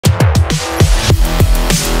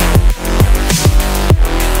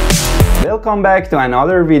Welcome back to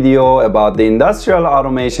another video about the industrial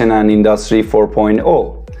automation and Industry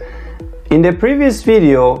 4.0. In the previous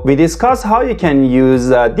video, we discussed how you can use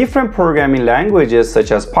different programming languages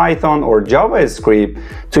such as Python or JavaScript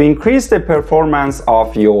to increase the performance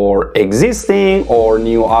of your existing or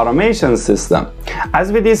new automation system.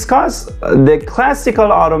 As we discussed, the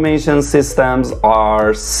classical automation systems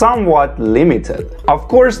are somewhat limited. Of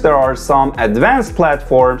course, there are some advanced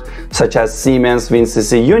platforms such as Siemens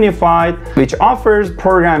WinCC Unified, which offers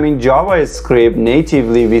programming JavaScript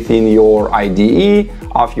natively within your IDE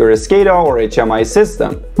of your SCADA or HMI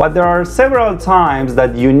system. But there are several times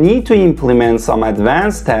that you need to implement some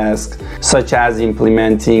advanced tasks, such as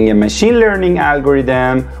implementing a machine learning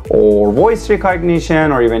algorithm or voice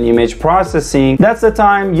recognition or even image processing. That's the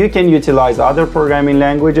time you can utilize other programming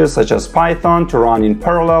languages such as Python to run in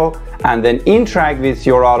parallel and then interact with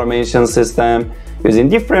your automation system using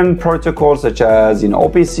different protocols such as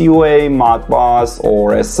OPC UA, Modbus,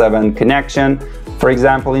 or S7 connection, for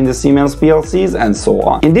example in the Siemens PLCs, and so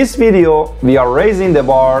on. In this video, we are raising the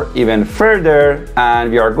bar even further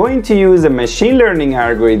and we are going to use a machine learning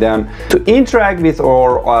algorithm to interact with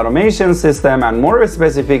our automation system and more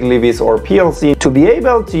specifically with our PLC to be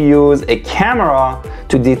able to use a camera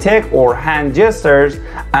to detect our hand gestures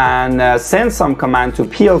and send some command to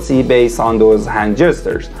PLC based on those hand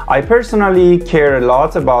gestures. I personally care a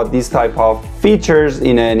lot about this type of features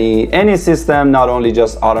in any system, not only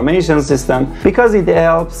just automation system, because it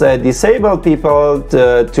helps disabled people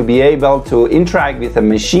to be able to interact with a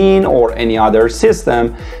machine or any other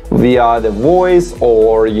system via the voice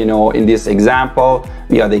or, in this example,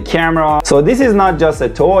 via the camera. So this is not just a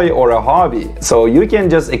toy or a hobby. So you can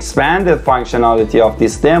just expand the functionality of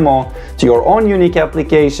this demo to your own unique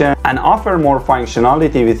application and offer more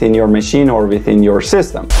functionality within your machine or within your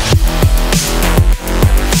system.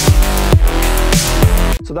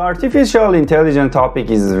 So the artificial intelligence topic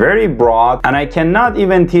is very broad and I cannot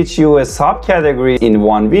even teach you a subcategory in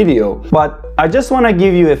one video, but I just want to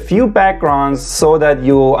give you a few backgrounds so that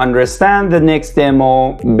you understand the next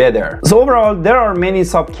demo better. So overall, there are many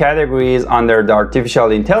subcategories under the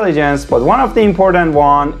artificial intelligence, but one of the important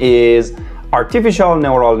one is artificial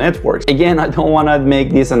neural networks. Again, I don't want to make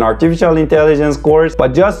this an artificial intelligence course,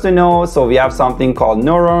 but just to know, so we have something called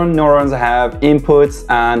neuron. Neurons have inputs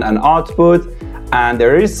and an output, and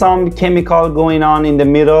there is some chemical going on in the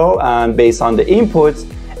middle, and based on the inputs,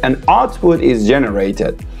 an output is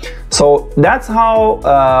generated. So that's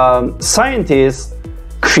how scientists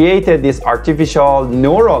created this artificial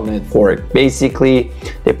neural network. Basically,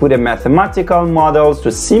 they put a mathematical models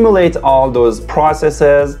to simulate all those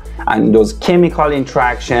processes and those chemical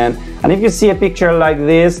interaction. And if you see a picture like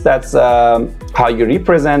this, that's how you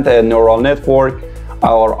represent a neural network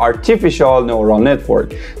or artificial neural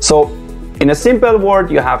network. So in a simple word,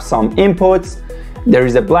 you have some inputs, there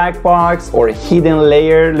is a black box or a hidden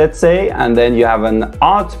layer, let's say, and then you have an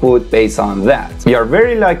output based on that. We are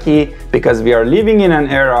very lucky because we are living in an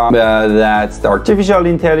era that the artificial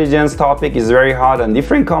intelligence topic is very hot and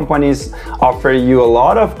different companies offer you a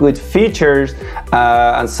lot of good features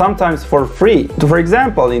and sometimes for free. So for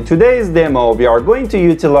example, in today's demo, we are going to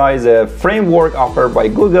utilize a framework offered by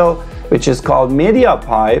Google, which is called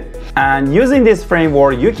MediaPipe, and using this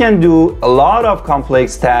framework you can do a lot of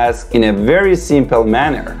complex tasks in a very simple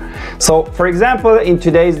manner. So for example, in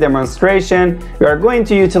today's demonstration we are going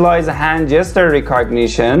to utilize hand gesture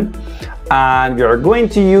recognition, and we are going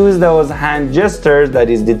to use those hand gestures that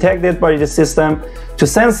is detected by the system to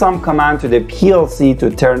send some command to the PLC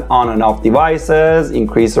to turn on and off devices,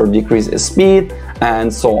 increase or decrease speed,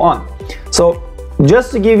 and so on. So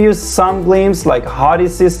just to give you some glimpse like how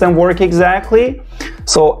this system works exactly.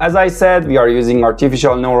 So as I said, we are using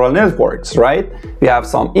artificial neural networks, right? We have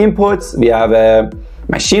some inputs, we have a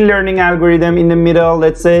machine learning algorithm in the middle,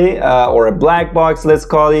 let's say, or a black box, let's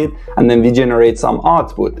call it, and then we generate some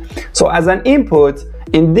output. So as an input,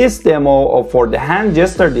 in this demo for the hand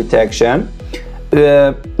gesture detection,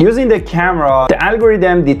 using the camera, the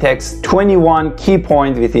algorithm detects 21 key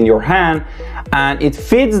points within your hand and it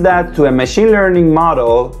feeds that to a machine learning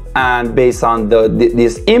model, and based on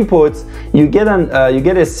these inputs you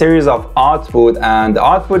get a series of output, and the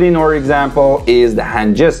output in our example is the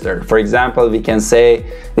hand gesture. For example, we can say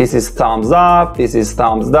this is thumbs up, this is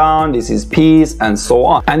thumbs down, this is peace, and so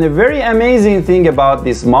on. And the very amazing thing about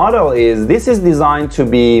this model is this is designed to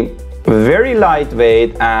be very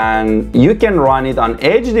lightweight, and you can run it on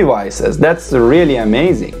edge devices. That's really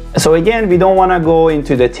amazing. So again, we don't want to go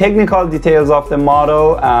into the technical details of the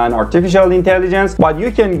model and artificial intelligence, but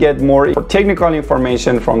you can get more technical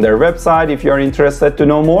information from their website if you're interested to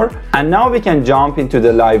know more. And now we can jump into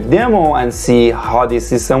the live demo and see how this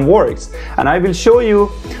system works. And I will show you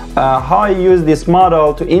how I use this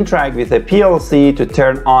model to interact with a PLC to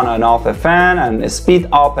turn on and off a fan and speed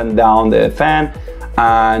up and down the fan,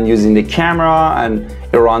 and using the camera, and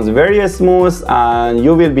it runs very smooth, and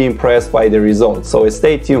you will be impressed by the results, so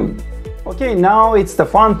stay tuned. Okay, now it's the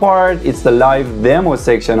fun part. It's the live demo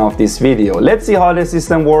section of this video. Let's see how the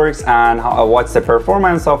system works and what's the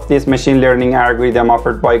performance of this machine learning algorithm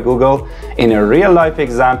offered by Google in a real life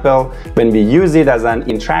example when we use it as an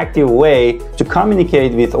interactive way to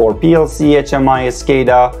communicate with our PLC, HMI,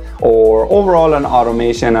 SCADA, or overall an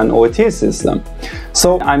automation and OT system.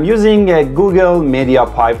 So I'm using a Google Media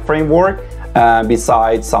Pipe framework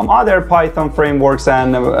besides some other Python frameworks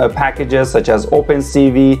and packages such as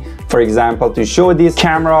OpenCV. For example, to show this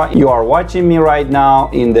camera, you are watching me right now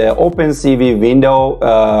in the OpenCV window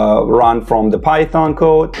run from the Python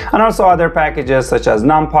code, and also other packages such as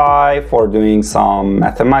NumPy for doing some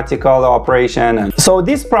mathematical operation. And so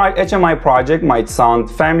this HMI project might sound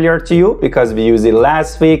familiar to you because we used it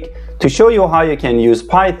last week to show you how you can use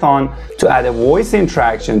Python to add a voice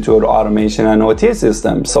interaction to our automation and OT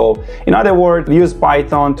system. So in other words, we use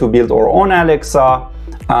Python to build our own Alexa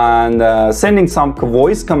and sending some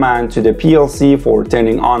voice command to the PLC for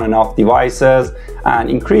turning on and off devices and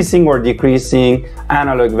increasing or decreasing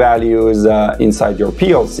analog values inside your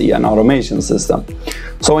PLC and automation system.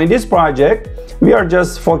 So in this project, we are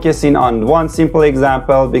just focusing on one simple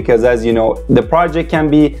example because, as you know, the project can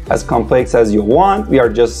be as complex as you want. We are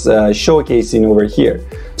just showcasing over here.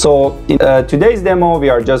 So in today's demo, we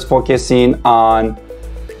are just focusing on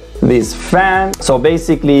this fan. So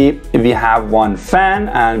basically, we have one fan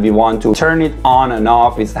and we want to turn it on and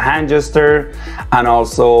off with the hand gesture, and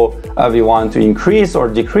also we want to increase or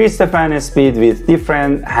decrease the fan speed with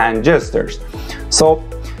different hand gestures. So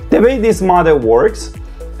the way this model works,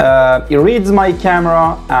 it reads my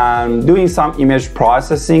camera and doing some image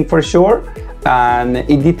processing for sure, and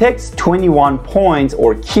it detects 21 points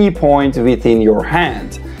or key points within your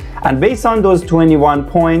hand, and based on those 21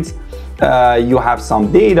 points you have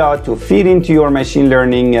some data to feed into your machine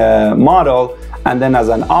learning model, and then as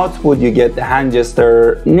an output you get the hand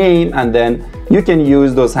gesture name, and then you can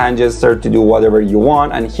use those hand gestures to do whatever you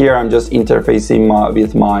want. And here I'm just interfacing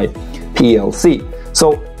with my PLC.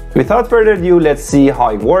 So without further ado, let's see how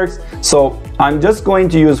it works. So I'm just going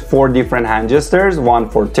to use 4 different hand gestures, one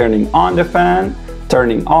for turning on the fan,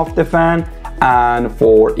 turning off the fan, and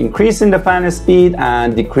for increasing the fan speed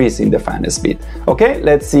and decreasing the fan speed. Okay,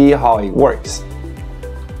 let's see how it works.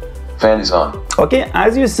 Fan is on. Okay,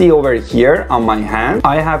 as you see over here on my hand,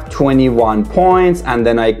 I have 21 points, and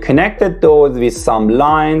then I connected those with some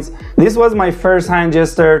lines. This was my first hand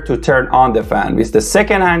gesture to turn on the fan. With the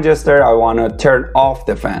second hand gesture, I want to turn off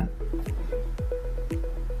the fan.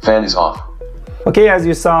 Fan is off. Okay, as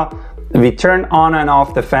you saw, we turn on and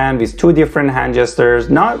off the fan with 2 different hand gestures.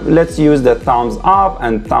 Now let's use the thumbs up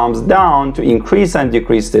and thumbs down to increase and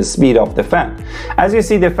decrease the speed of the fan. As you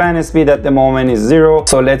see, the fan speed at the moment is 0.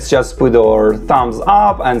 So let's just put our thumbs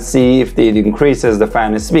up and see if it increases the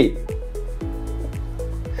fan speed.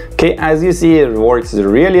 Okay, as you see, it works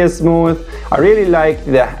really smooth. I really like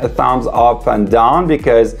the thumbs up and down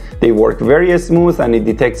because they work very smooth and it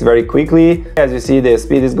detects very quickly. As you see, the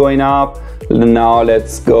speed is going up. Now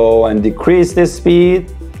let's go and decrease the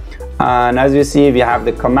speed. And as you see, we have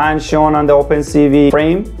the command shown on the OpenCV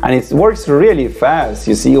frame, and it works really fast.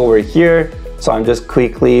 You see over here. So I'm just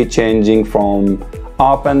quickly changing from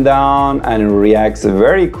up and down, and it reacts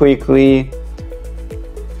very quickly.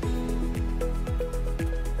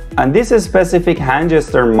 And this specific hand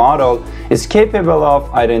gesture model is capable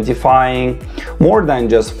of identifying more than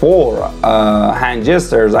just 4 hand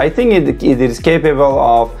gestures. I think it is capable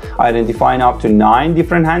of identifying up to 9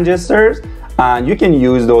 different hand gestures, and you can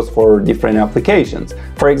use those for different applications.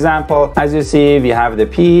 For example, as you see, we have the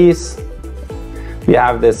peace, we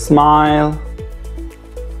have the smile,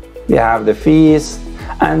 we have the feast,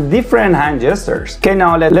 and different hand gestures. Okay,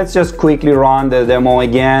 now let's just quickly run the demo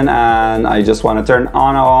again, and I just want to turn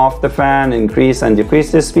on or off the fan, increase and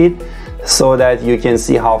decrease the speed so that you can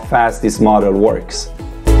see how fast this model works.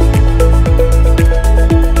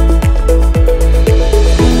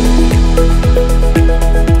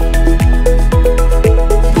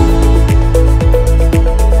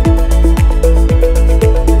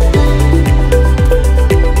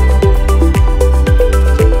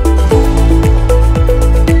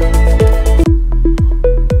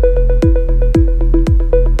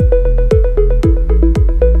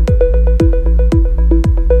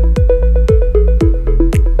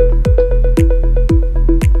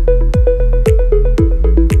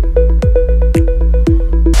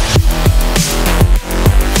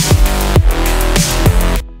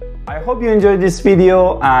 hope you enjoyed this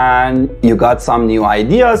video and you got some new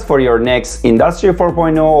ideas for your next Industry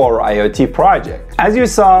 4.0 or IoT project. As you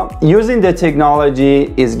saw, using the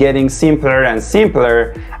technology is getting simpler and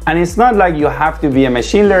simpler, and it's not like you have to be a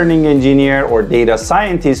machine learning engineer or data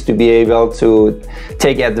scientist to be able to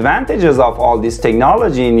take advantages of all this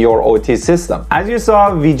technology in your OT system. As you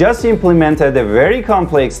saw, we just implemented a very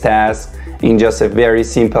complex task in just a very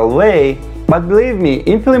simple way. But believe me,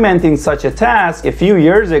 implementing such a task a few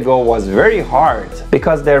years ago was very hard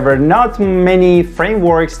because there were not many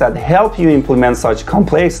frameworks that help you implement such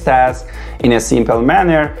complex tasks in a simple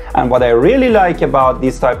manner. And what I really like about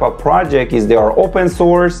this type of project is they are open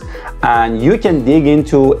source and you can dig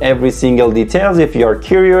into every single details if you are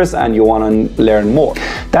curious and you want to learn more.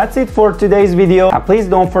 That's it for today's video. Please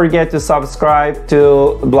don't forget to subscribe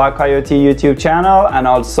to Block IoT YouTube channel and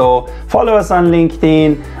also follow us on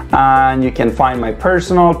LinkedIn, and you can find my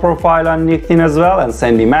personal profile on LinkedIn as well and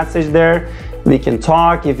send me a message there. We can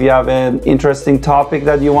talk if you have an interesting topic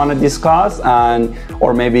that you want to discuss,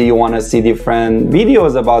 or maybe you want to see different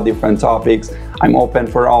videos about different topics. I'm open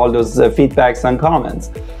for all those feedbacks and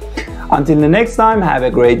comments. Until the next time, have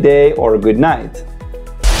a great day or good night.